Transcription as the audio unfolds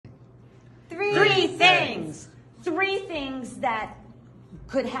Three things. Three things that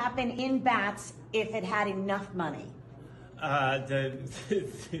could happen in Bats if it had enough money.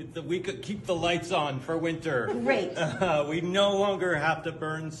 We could keep the lights on for winter. Great. We no longer have to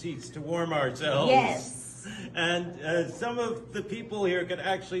burn seats to warm ourselves. Yes. And some of the people here could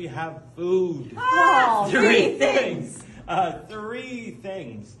actually have food. Oh, Three things. Three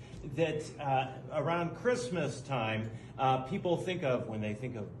things that around Christmas time people think of when they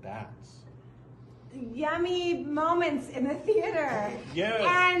think of Bats. Yummy moments in the theater. Yes.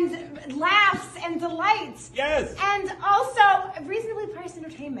 And laughs and delights. Yes. And also reasonably priced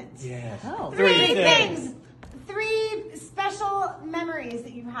entertainment. Yes. Oh. Three things. Three special memories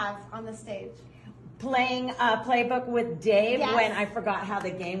that you have on the stage. Playing a playbook with Dave Yes. when I forgot how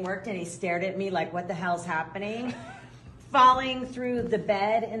the game worked and he stared at me like, what the hell's happening? Falling through the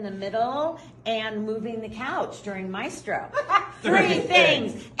bed in the middle and moving the couch during Maestro. Three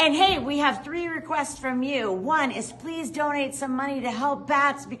things. And hey, we have three requests from you. One is please donate some money to help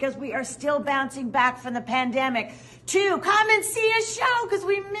Bats because we are still bouncing back from the pandemic. Two, come and see a show because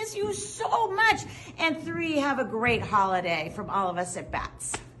we miss you so much. And three, have a great holiday from all of us at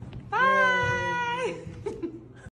Bats. Bye.